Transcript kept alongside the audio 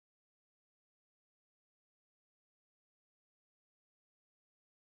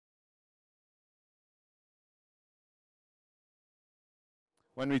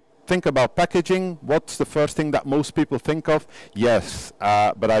When we think about packaging, what's the first thing that most people think of? Yes,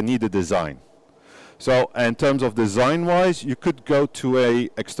 but I need a design. So in terms of design-wise, you could go to a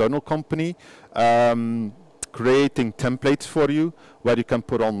external company creating templates for you where you can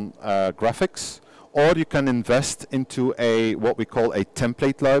put on graphics, or you can invest into a what we call a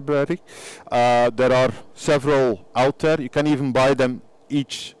template library. There are several out there. You can even buy them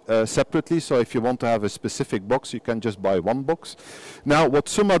each separately. So if you want to have a specific box, you can just buy one box. Now, what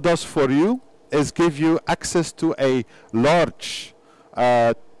Summa does for you is give you access to a large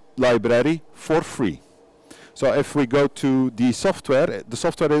library for free. So if we go to the software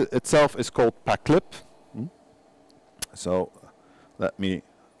itself is called PackClip. So let me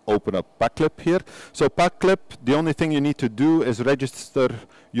open up PackClip here. So PackClip, the only thing you need to do is register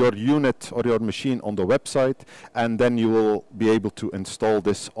your unit or your machine on the website, and then you will be able to install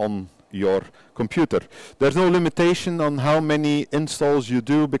this on your computer. There's no limitation on how many installs you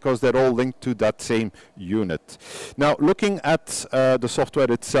do because they're all linked to that same unit. Now, looking at the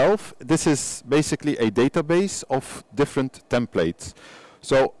software itself, this is basically a database of different templates.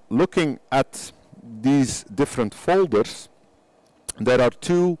 So looking at these different folders, there are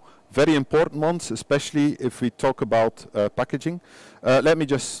two very important ones, especially if we talk about packaging. Let me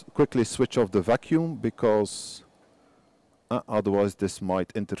just quickly switch off the vacuum because otherwise this might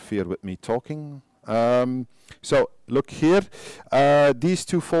interfere with me talking. So look here, these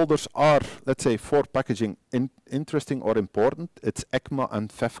two folders are, let's say, for packaging interesting or important. It's ECMA and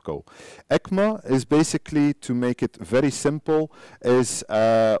FEFCO. ECMA is basically, to make it very simple, is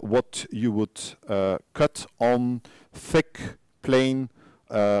what you would cut on thick, plain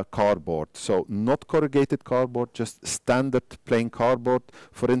cardboard. So not corrugated cardboard, just standard plain cardboard.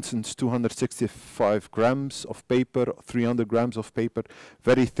 For instance, 265 grams of paper, 300 grams of paper,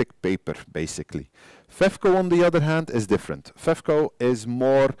 very thick paper basically. FEFCO, on the other hand, is different. FEFCO is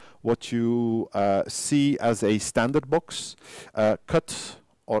more what you see as a standard box, cut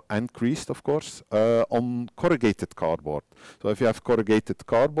and creased, of course, on corrugated cardboard. So if you have corrugated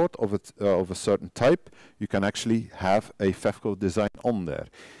cardboard of a certain type, you can actually have a FEFCO design on there.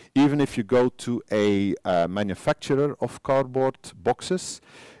 Even if you go to a manufacturer of cardboard boxes,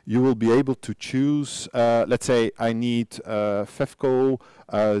 you will be able to choose, let's say I need FEFCO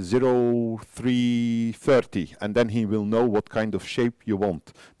 0330, and then he will know what kind of shape you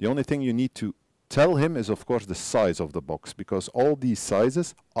want. The only thing you need to tell him is, of course, the size of the box, because all these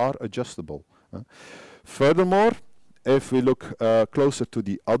sizes are adjustable. Furthermore, if we look closer to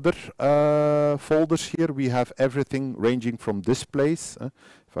the other folders here, we have everything ranging from displays.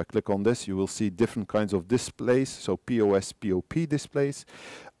 If I click on this, you will see different kinds of displays, so POS, POP displays,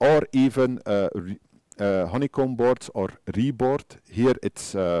 or even honeycomb boards or reboard. Here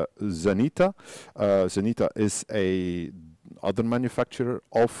it's Zenita. Zenita is a other manufacturer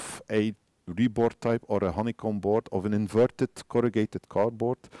of a reboard type or a honeycomb board of an inverted corrugated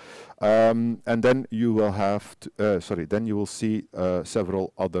cardboard, and then you will have then you will see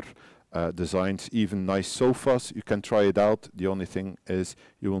several other designs, even nice sofas. You can try it out. The only thing is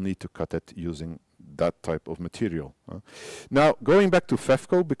you will need to cut it using that type of material. Now, going back to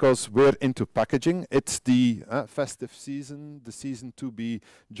FEFCO, because we're into packaging, it's the festive season, the season to be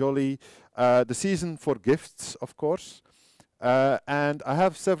jolly, the season for gifts, of course. And I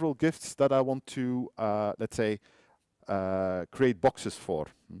have several gifts that I want to, let's say, create boxes for.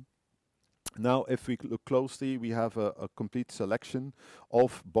 Now, if we look closely, we have a complete selection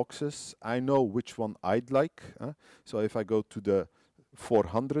of boxes. I know which one I'd like. So if I go to the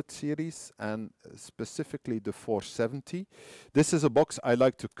 400 series and specifically the 470, this is a box I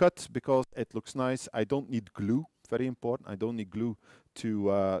like to cut because it looks nice. I don't need glue. Very important. I don't need glue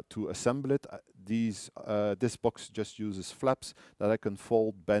to assemble it. This box just uses flaps that I can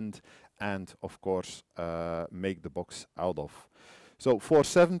fold, bend, and of course make the box out of. So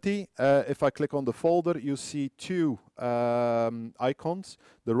 470, if I click on the folder, you see two icons.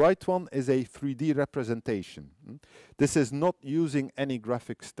 The right one is a 3D representation. This is not using any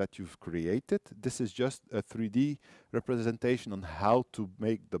graphics that you've created. This is just a 3D representation on how to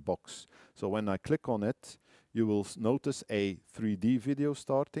make the box. So when I click on it, you will notice a 3D video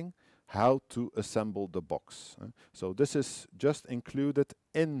starting, how to assemble the box. So this is just included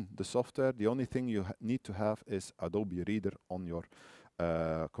in the software. The only thing you need to have is Adobe Reader on your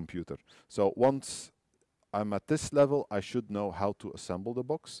computer. So once I'm at this level, I should know how to assemble the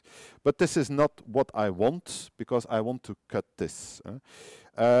box. But this is not what I want, because I want to cut this.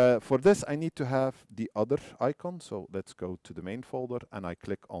 For this, I need to have the other icon. So let's go to the main folder, and I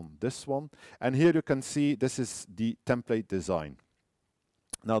click on this one. And here you can see this is the template design.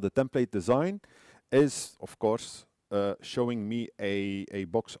 Now, the template design is, of course, showing me a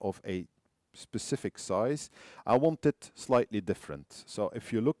box of a specific size. I want it slightly different. So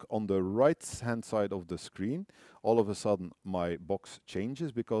if you look on the right hand side of the screen, all of a sudden my box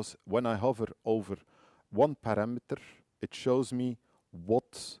changes, because when I hover over one parameter, it shows me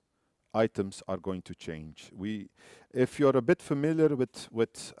what items are going to change. If you're a bit familiar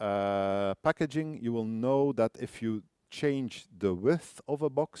with packaging, you will know that if you change the width of a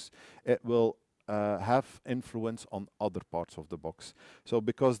box, it will have influence on other parts of the box. So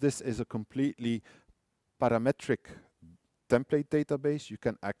because this is a completely parametric template database, you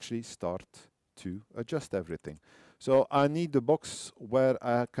can actually start to adjust everything. So I need a box where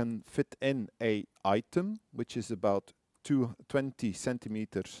I can fit in a item, which is about 20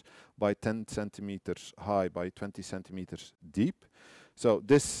 centimeters by 10 centimeters high by 20 centimeters deep. So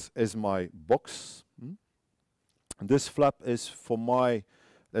this is my box. This flap is, for my,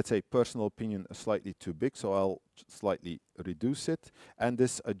 let's say, personal opinion, slightly too big, so I'll slightly reduce it, and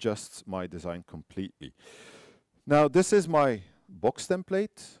this adjusts my design completely. Now this is my box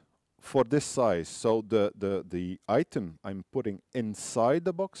template for this size. So the item I'm putting inside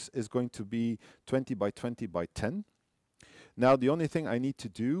the box is going to be 20 by 20 by 10. Now the only thing I need to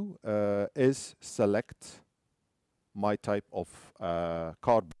do is select my type of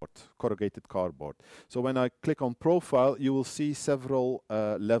cardboard, corrugated cardboard. So when I click on profile, you will see several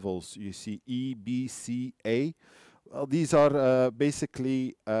levels. You see E, B, C, A. Well, these are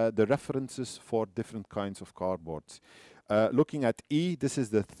basically the references for different kinds of cardboards. Looking at E, this is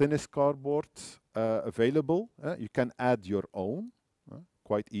the thinnest cardboard available. You can add your own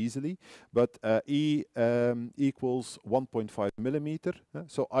quite easily, but E equals 1.5 millimeter.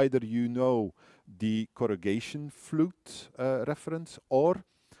 So either you know the corrugation flute reference, or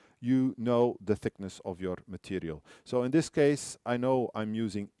you know the thickness of your material. So in this case, I know I'm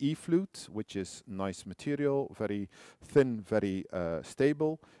using E flute, which is nice material, very thin, very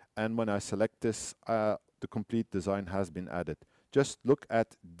stable. And when I select this, the complete design has been added. Just look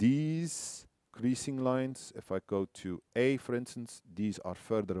at these creasing lines. If I go to A, for instance, these are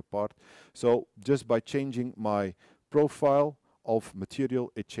further apart. So just by changing my profile of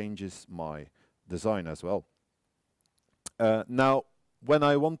material, it changes my design as well. Now, when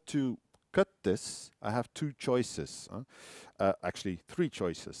I want to cut this, I have two choices. Actually, three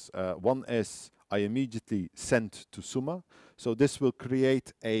choices. One is I immediately send to Summa. So this will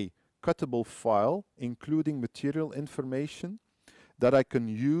create a cuttable file, including material information that I can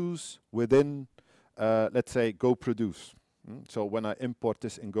use within, let's say, GoProduce. So when I import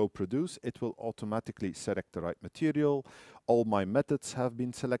this in GoProduce, it will automatically select the right material. All my methods have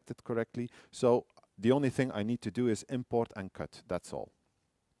been selected correctly. So the only thing I need to do is import and cut. That's all.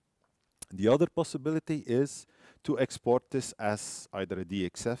 The other possibility is to export this as either a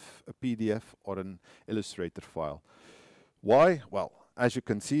DXF, a PDF, or an Illustrator file. Why? Well, as you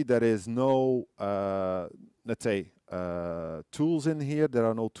can see, there is no, let's say, tools in here. There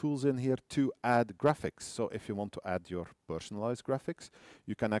are no tools in here to add graphics. So if you want to add your personalized graphics,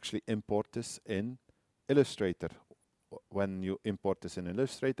 you can actually import this in Illustrator. When you import this in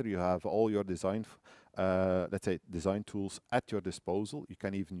Illustrator, you have all your design, let's say, design tools at your disposal. You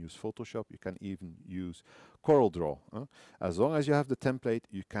can even use Photoshop. You can even use CorelDRAW. As long as you have the template,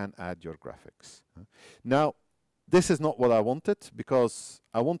 you can add your graphics. Now, this is not what I wanted, because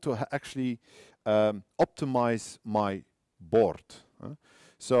I want to actually optimize my board.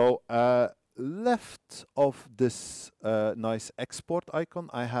 So left of this nice export icon,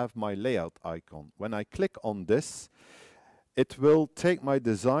 I have my layout icon. When I click on this, it will take my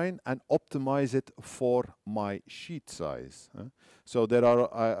design and optimize it for my sheet size. So there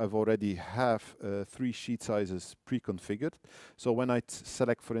are, I've already have 3 sheet sizes pre-configured. So when I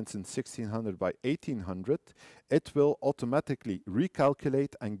select, for instance, 1600 by 1800, it will automatically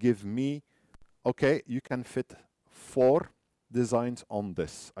recalculate and give me, okay, you can fit 4 designs on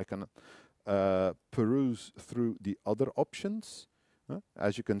this. I can peruse through the other options.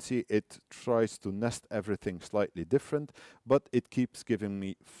 As you can see, it tries to nest everything slightly different, but it keeps giving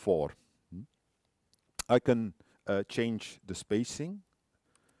me 4. I can change the spacing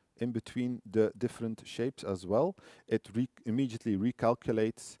in between the different shapes as well. It immediately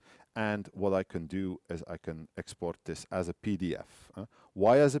recalculates, and what I can do is I can export this as a PDF.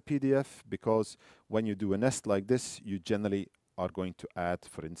 Why as a PDF? Because when you do a nest like this, you generally are going to add,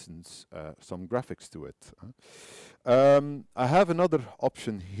 for instance, some graphics to it. I have another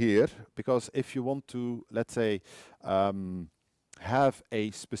option here, because if you want to, let's say, have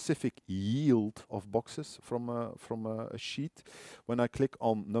a specific yield of boxes from a sheet, when I click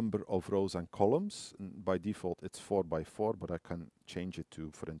on number of rows and columns, by default it's 4 by 4, but I can change it to,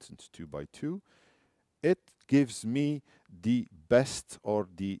 for instance, 2 by 2. it gives me the best or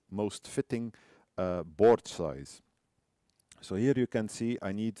the most fitting board size. So here you can see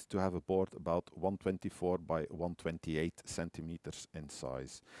I need to have a board about 124 by 128 centimeters in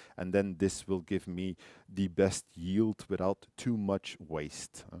size. And then this will give me the best yield without too much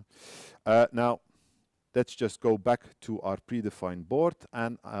waste. Now, let's just go back to our predefined board,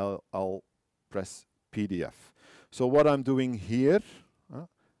 and I'll press PDF. So what I'm doing here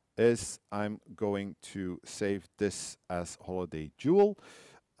is I'm going to save this as Holiday Jewel.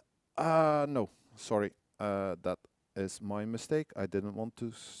 No, sorry, that is my mistake. I didn't want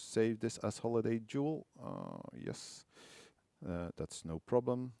to save this as Holiday Jewel. Yes, that's no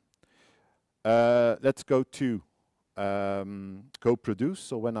problem. Let's go to GoProduce.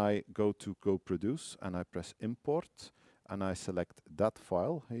 So when I go to GoProduce and I press import and I select that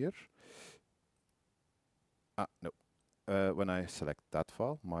file here. No, when I select that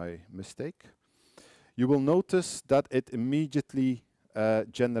file, my mistake, you will notice that it immediately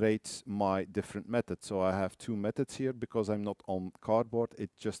generates my different methods. So I have two methods here because I'm not on cardboard.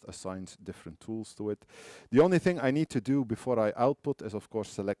 It just assigns different tools to it. The only thing I need to do before I output is, of course,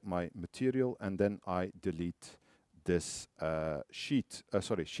 select my material, and then I delete this sheet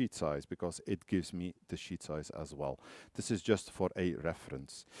size, because it gives me the sheet size as well. This is just for a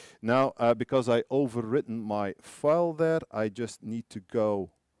reference. Now, because I overwritten my file there, I just need to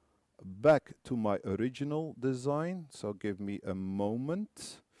go back to my original design. So give me a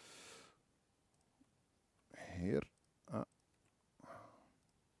moment. Here.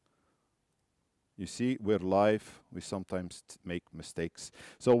 You see, we're live. We sometimes make mistakes.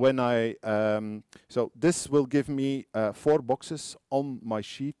 So when so this will give me 4 boxes on my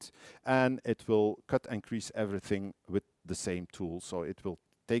sheet, and it will cut and crease everything with the same tool. So it will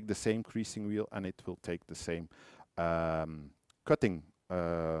take the same creasing wheel, and it will take the same cutting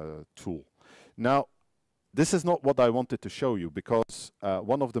tool. Now, this is not what I wanted to show you, because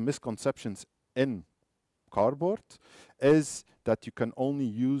one of the misconceptions in cardboard is that you can only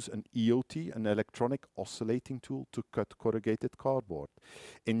use an EOT, an electronic oscillating tool, to cut corrugated cardboard.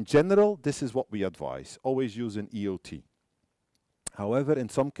 In general, this is what we advise. Always use an EOT. However, in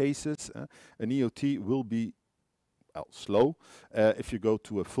some cases, an EOT will be slow. If you go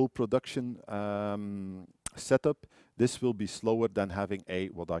to a full production setup, this will be slower than having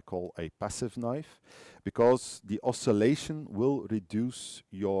what I call a passive knife, because the oscillation will reduce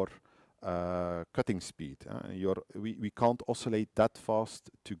your cutting speed. We can't oscillate that fast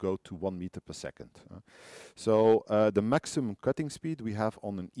to go to 1 meter per second. So the maximum cutting speed we have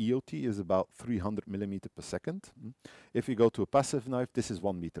on an EOT is about 300 millimeter per second. If you go to a passive knife, this is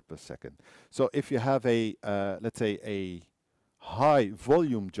 1 meter per second. So if you have let's say a high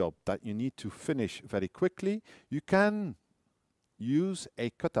volume job that you need to finish very quickly, you can use a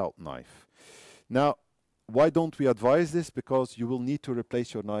cutout knife. Now, why don't we advise this? Because you will need to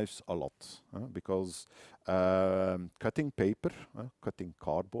replace your knives a lot. Because cutting paper, cutting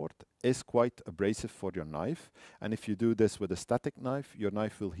cardboard is quite abrasive for your knife. And if you do this with a static knife, your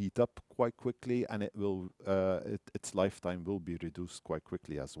knife will heat up quite quickly, and it will its lifetime will be reduced quite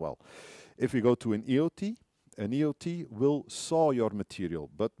quickly as well. If you go to an EOT will saw your material,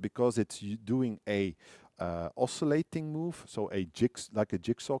 but because it's doing a oscillating move, so like a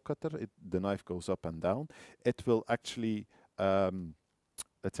jigsaw cutter, the knife goes up and down, it will actually,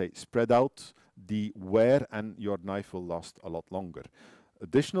 let's say, spread out the wear, and your knife will last a lot longer.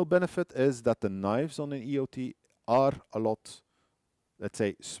 Additional benefit is that the knives on an EOT are a lot, let's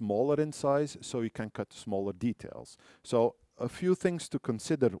say, smaller in size, so you can cut smaller details. So a few things to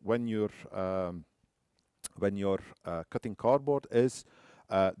consider when you're cutting cardboard is,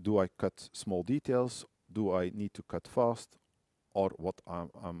 do I cut small details? Do I need to cut fast? Or what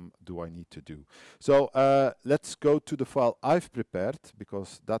do I need to do? So let's go to the file I've prepared,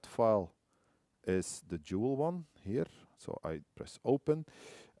 because that file is the jewel one here. So I press open.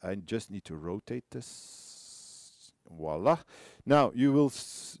 I just need to rotate this. Voila. Now you will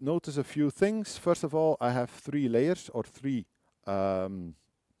notice a few things. First of all, I have 3 layers, or 3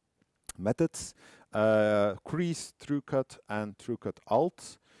 methods: crease, through cut, and through cut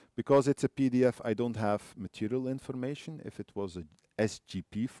alt. Because it's a PDF, I don't have material information. If it was a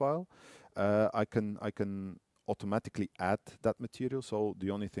SGP file, I can automatically add that material. So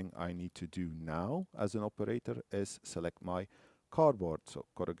the only thing I need to do now as an operator is select my cardboard. So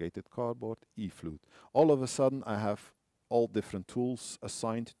corrugated cardboard, E-flute. All of a sudden, I have all different tools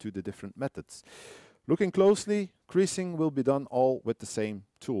assigned to the different methods. Looking closely, creasing will be done all with the same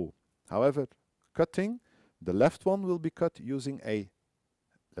tool. However, cutting, the left one will be cut using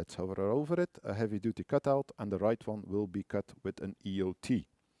let's hover over it, a heavy duty cutout, and the right one will be cut with an EOT.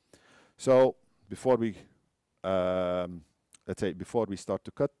 So before we let's say before we start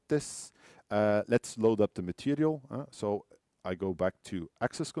to cut this, let's load up the material. So I go back to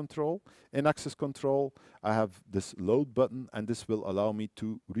access control. In access control, I have this load button, and this will allow me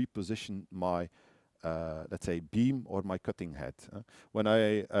to reposition my let's say beam or my cutting head. When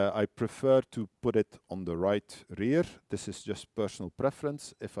I prefer to put it on the right rear. This is just personal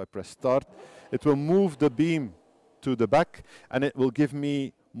preference. If I press start, it will move the beam to the back, and it will give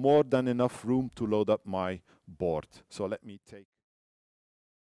me more than enough room to load up my board. So let me take